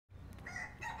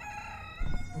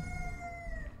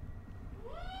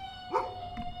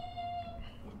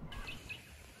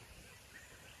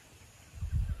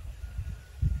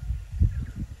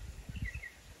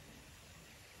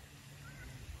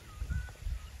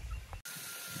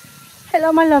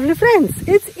Hello my lovely friends,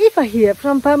 it's Eva here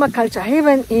from Permaculture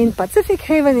Haven in Pacific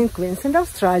Haven in Queensland,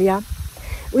 Australia.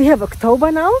 We have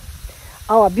October now,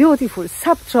 our beautiful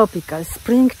subtropical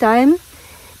springtime.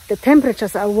 The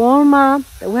temperatures are warmer,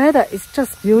 the weather is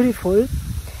just beautiful.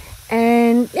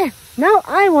 And yeah, now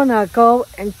I wanna go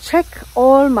and check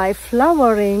all my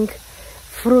flowering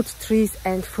fruit trees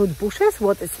and fruit bushes,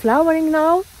 what is flowering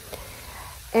now,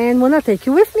 and wanna take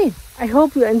you with me. I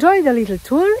hope you enjoyed the little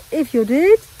tour. If you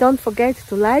did, don't forget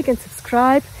to like and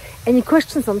subscribe. Any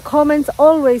questions or comments,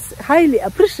 always highly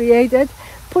appreciated.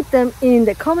 Put them in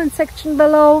the comment section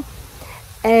below.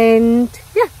 And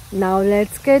yeah, now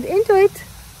let's get into it.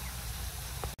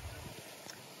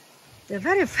 The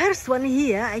very first one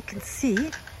here I can see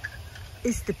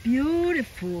is the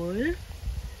beautiful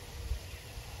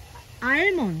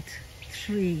almond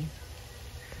tree,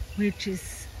 which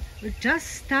just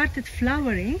started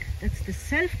flowering. That's the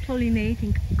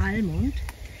self-pollinating almond.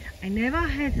 I never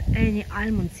had any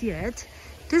almonds yet.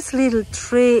 This little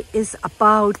tree is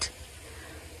about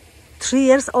 3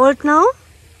 years old now.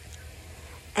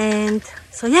 And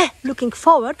so yeah, looking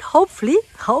forward, hopefully,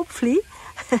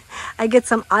 I get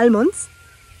some almonds.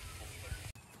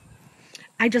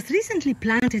 I just recently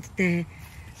planted the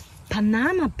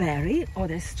Panama berry or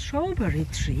the strawberry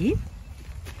tree.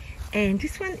 And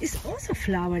this one is also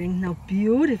flowering now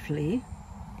beautifully.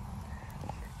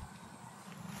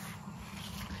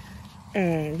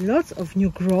 And lots of new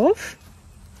growth.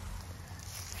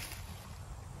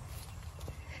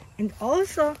 And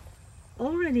also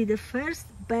already the first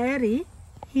berry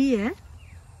here,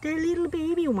 the little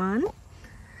baby one.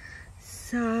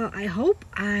 So I hope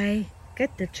I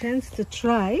get the chance to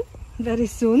try very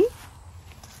soon.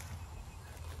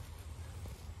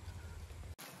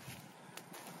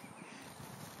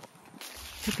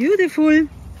 The beautiful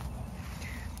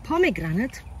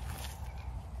pomegranate,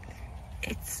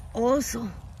 it's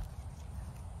also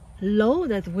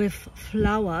loaded with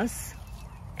flowers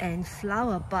and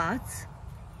flower buds.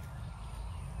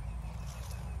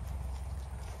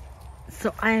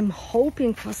 So I am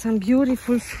hoping for some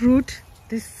beautiful fruit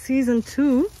this season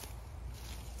too.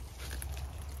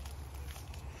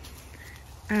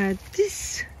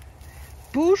 This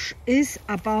bush is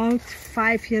about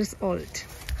 5 years old.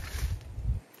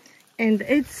 And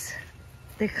it's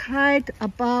the height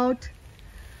about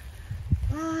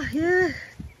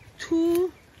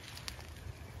two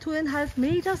and a half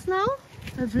meters now.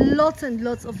 I have lots and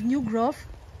lots of new growth.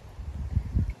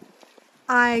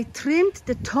 I trimmed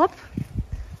the top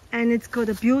and it's got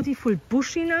a beautiful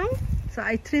bushy now. So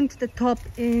I trimmed the top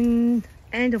in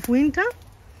end of winter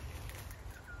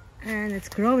and it's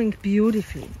growing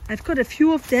beautifully. I've got a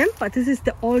few of them, but this is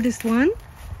the oldest one.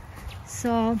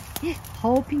 So yeah,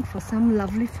 hoping for some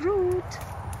lovely fruit.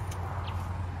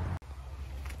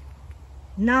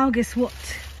 Now guess what?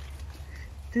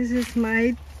 This is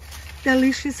my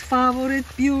delicious favorite,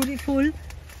 beautiful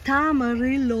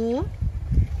Tamarillo,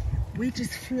 which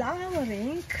is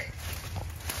flowering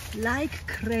like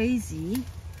crazy.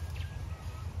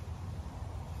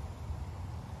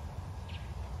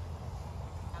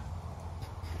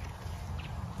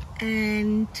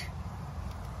 And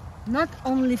not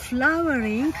only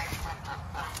flowering,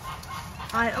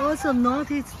 I also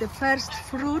noticed the first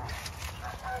fruit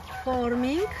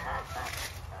forming.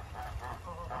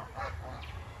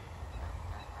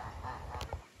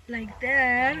 Like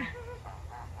there.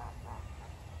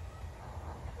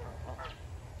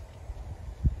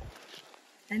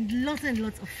 And lots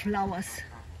of flowers.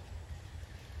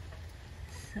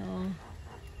 So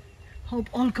hope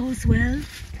all goes well.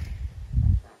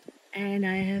 And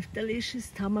I have delicious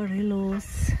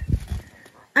tamarillos.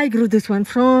 I grew this one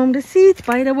from the seed,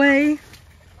 by the way.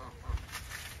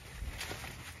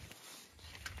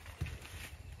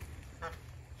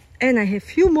 And I have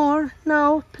few more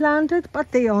now planted,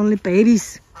 but they are only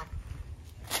babies.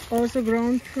 Also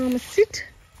grown from a seed,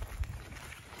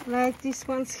 like these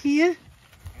ones here.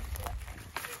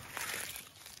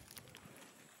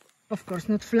 Of course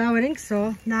not flowering,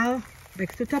 so now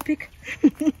back to topic.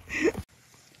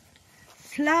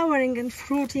 Flowering and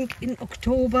fruiting in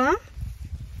October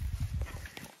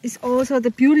is also the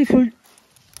beautiful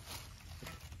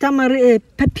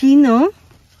pepino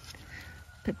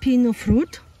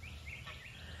fruit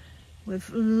with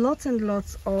lots and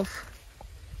lots of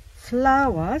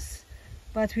flowers,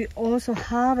 but we also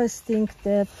harvesting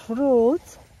the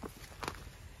fruit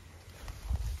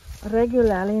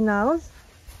regularly now.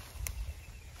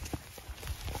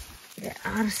 There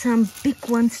are some big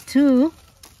ones too,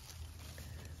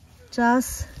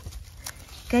 just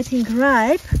getting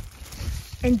ripe.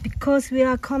 And because we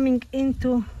are coming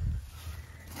into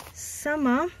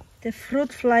summer, The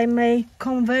fruit fly may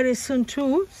come very soon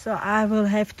too, so I will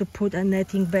have to put a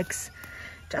netting bags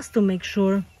just to make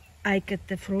sure I get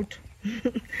the fruit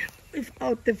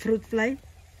without the fruit fly.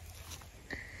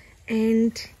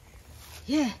 And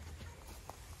yeah,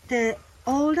 the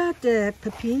older the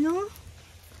pepino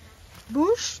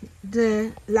bush,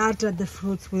 the larger the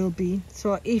fruits will be.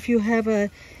 So if you have a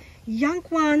young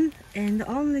one and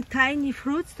only tiny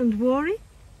fruits, don't worry.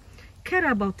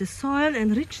 Care about the soil,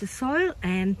 enrich the soil,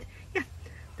 and yeah,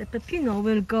 the pepino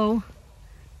will go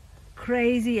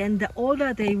crazy, and the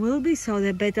older they will be, so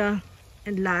the better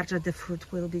and larger the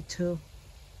fruit will be too.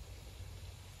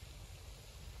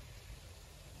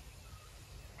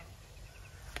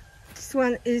 This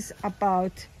one is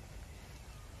about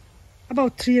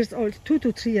 3 years old, 2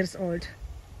 to 3 years old,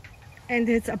 and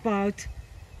it's about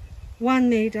 1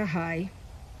 meter high.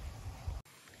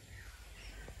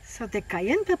 So the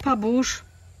cayenne pepper bush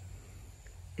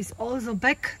is also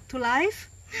back to life.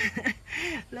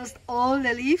 Lost all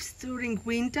the leaves during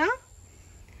winter,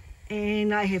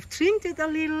 and I have trimmed it a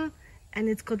little, and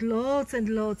it's got lots and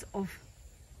lots of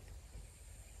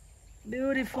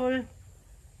beautiful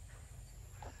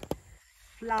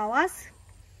flowers,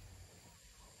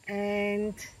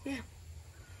 and yeah,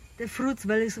 the fruits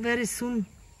very soon.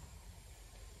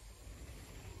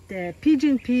 The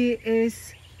pigeon pea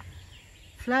is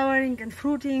flowering and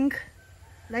fruiting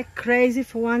like crazy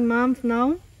for 1 month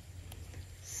now.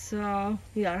 So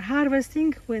we are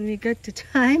harvesting when we get the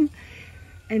time,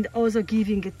 and also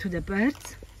giving it to the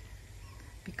birds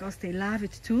because they love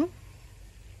it too.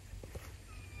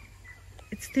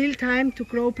 It's still time to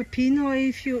grow pepino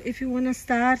if you want to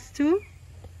start too.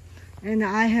 And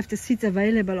I have the seeds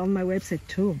available on my website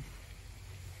too.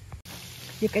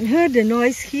 You can hear the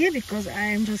noise here because I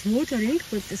am just watering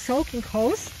with the soaking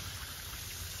hose.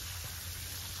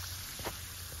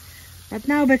 But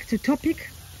now back to topic.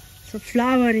 So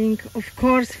flowering, of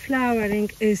course, flowering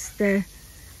is the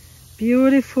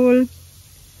beautiful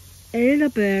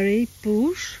elderberry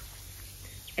bush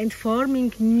and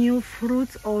forming new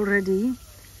fruits already.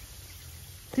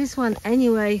 This one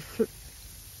anyway,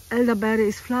 elderberry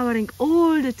is flowering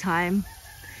all the time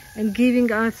and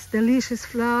giving us delicious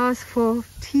flowers for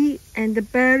tea, and the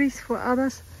berries for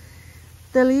others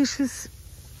delicious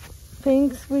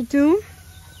things we do.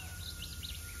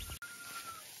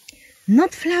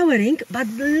 Not flowering, but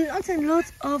lots and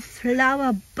lots of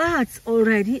flower buds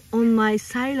already on my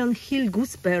Ceylon Hill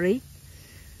gooseberry.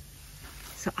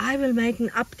 So I will make an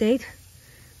update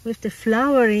with the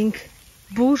flowering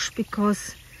bush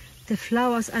because the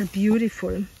flowers are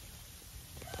beautiful.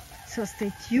 So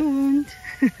stay tuned.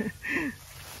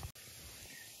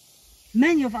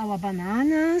 Many of our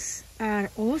bananas are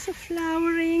also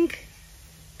flowering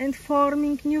and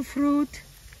forming new fruit.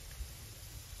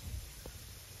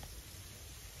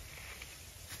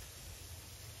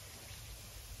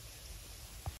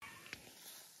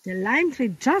 The lime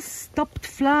tree just stopped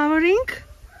flowering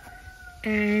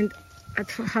and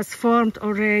it has formed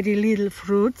already little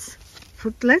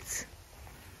fruitlets.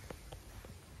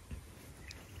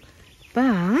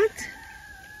 But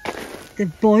the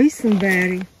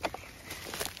boysenberry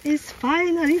is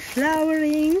finally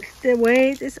flowering. The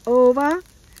wait is over.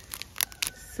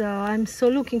 So I'm so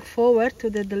looking forward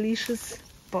to the delicious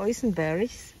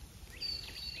boysenberries.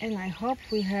 And I hope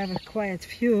we have a quiet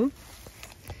few.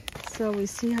 So we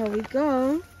see how we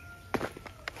go.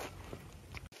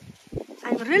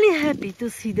 I'm really happy to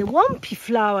see the wampy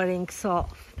flowering. So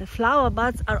the flower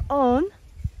buds are on.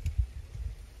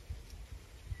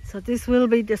 So this will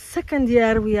be the second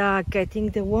year we are getting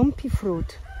the wampy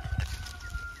fruit.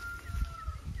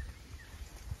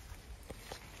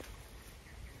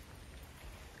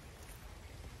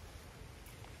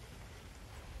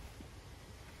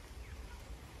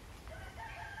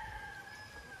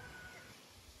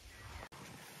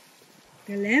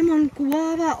 The lemon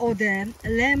guava or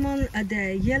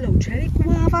the yellow cherry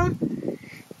guava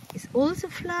is also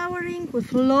flowering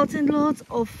with lots and lots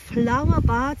of flower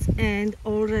buds and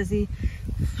already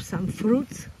some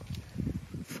fruits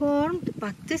formed.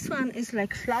 But this one is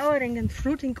like flowering and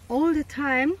fruiting all the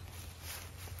time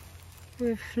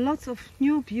with lots of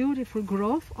new beautiful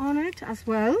growth on it as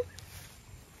well.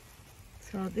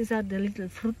 So these are the little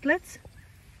fruitlets.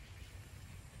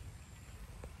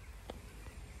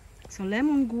 So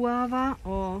lemon guava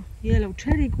or yellow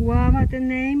cherry guava, the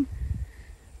name,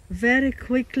 very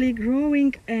quickly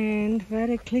growing and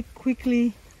very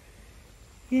quickly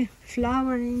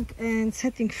flowering and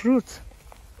setting fruit.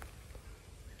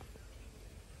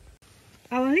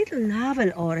 Our little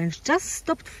navel orange just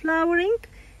stopped flowering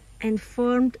and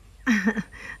formed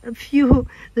a few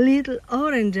little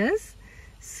oranges.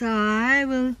 So I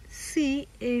will see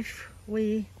if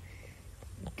we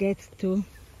get to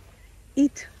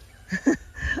eat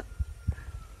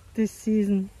this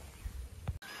season.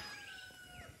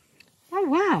 Oh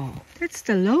wow, that's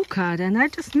the locust, and I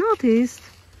just noticed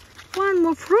one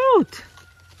more fruit.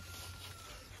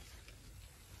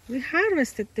 We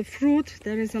harvested the fruit.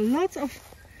 There is a lot of,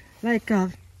 like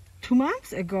 2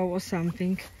 months ago or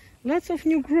something, lots of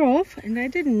new growth, and I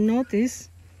didn't notice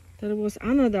there was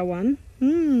another one.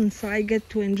 So I get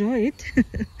to enjoy it.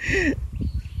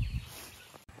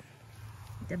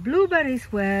 The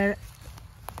blueberries were,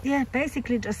 yeah,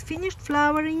 basically just finished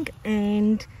flowering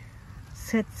and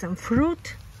set some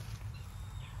fruit.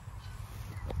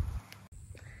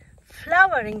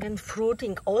 Flowering and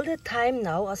fruiting all the time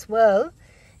now as well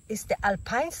is the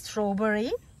alpine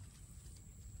strawberry,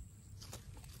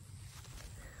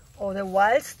 or the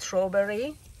wild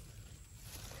strawberry,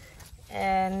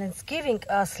 and it's giving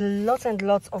us lots and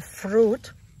lots of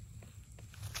fruit.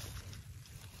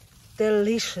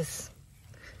 Delicious.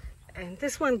 And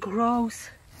this one grows,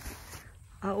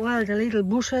 well, the little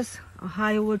bushes, or how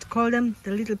you would call them,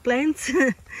 the little plants,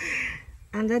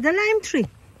 under the lime tree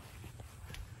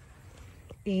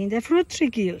in the fruit tree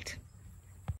guild.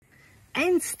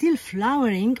 And still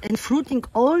flowering and fruiting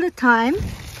all the time,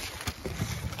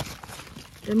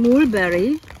 the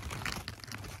mulberry.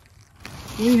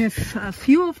 We have a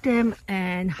few of them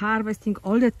and harvesting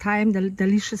all the time the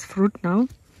delicious fruit now.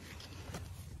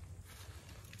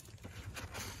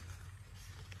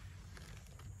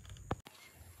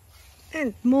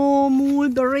 And more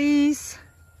mulberries.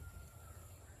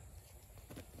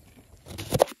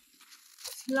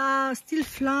 Still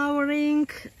flowering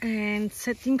and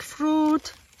setting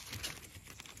fruit.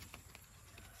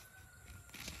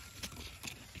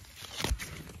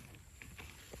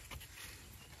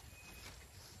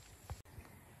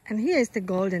 And here is the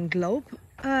golden globe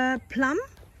plum,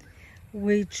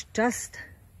 which just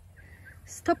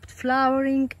stopped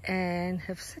flowering and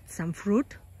have set some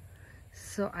fruit.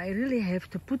 So I really have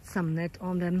to put some net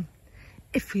on them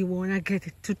if we wanna get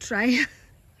it to try.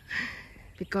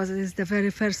 Because it is the very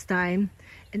first time,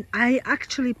 and I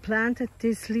actually planted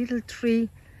this little tree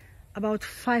about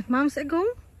 5 months ago,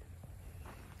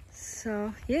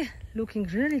 so yeah, looking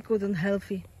really good and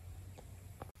healthy.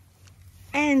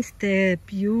 And the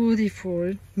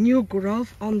beautiful new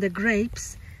growth on the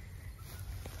grapes,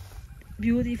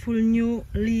 beautiful new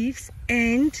leaves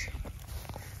and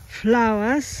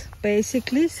flowers,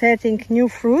 basically setting new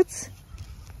fruits.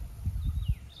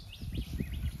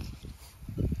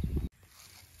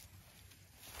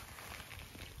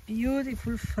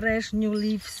 Beautiful fresh new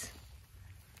leaves.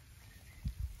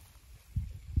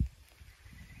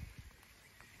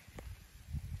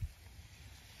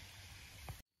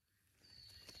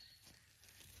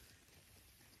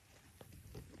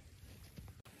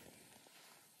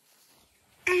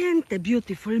 And the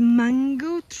beautiful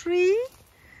mango tree,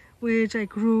 which I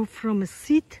grew from a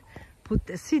seed, put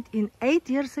the seed in 8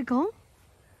 years ago.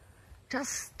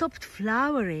 Just stopped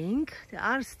flowering. There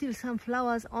are still some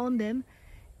flowers on them.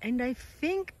 And I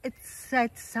think it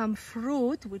set some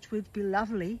fruit, which would be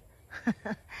lovely.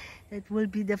 It will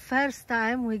be the first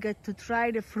time we get to try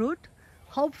the fruit,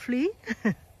 hopefully.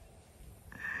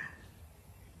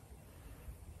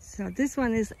 So this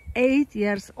one is 8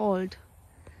 years old,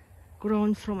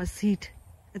 grown from a seed.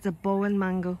 It's a Bowen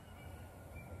mango.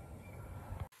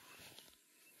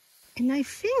 And I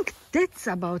think that's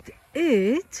about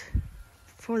it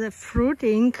for the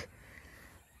fruiting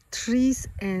trees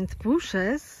and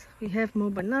bushes. We have more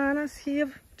bananas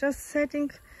here, just setting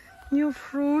new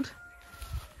fruit.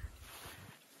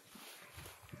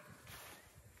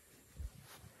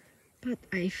 But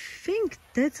I think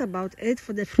that's about it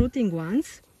for the fruiting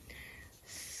ones.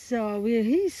 So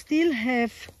we still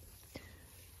have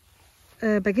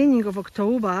beginning of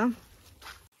October.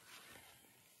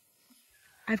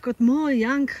 I've got more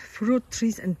young fruit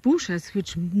trees and bushes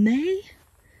which may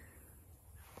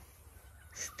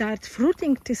start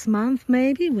fruiting this month,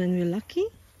 maybe, when we're lucky.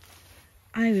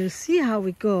 I will see how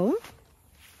we go.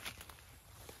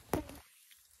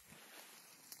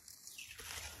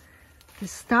 The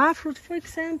star fruit, for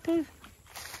example,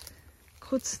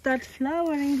 could start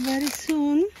flowering very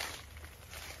soon.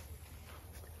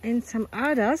 And some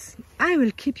others. I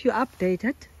will keep you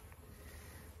updated.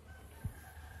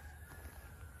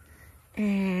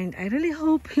 And I really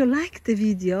hope you liked the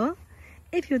video.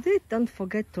 If you did, don't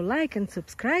forget to like and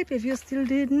subscribe if you still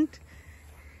didn't.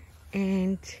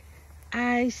 And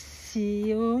I see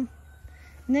you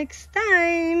next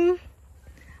time.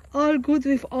 All good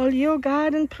with all your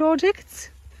garden projects.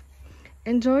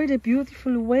 Enjoy the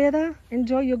beautiful weather.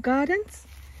 Enjoy your gardens.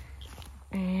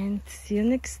 And see you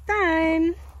next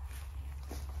time.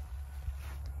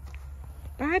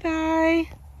 Bye bye.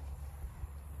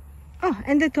 Oh,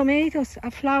 and the tomatoes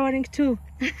are flowering too.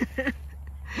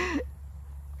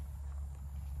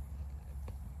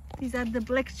 These are the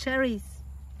black cherries.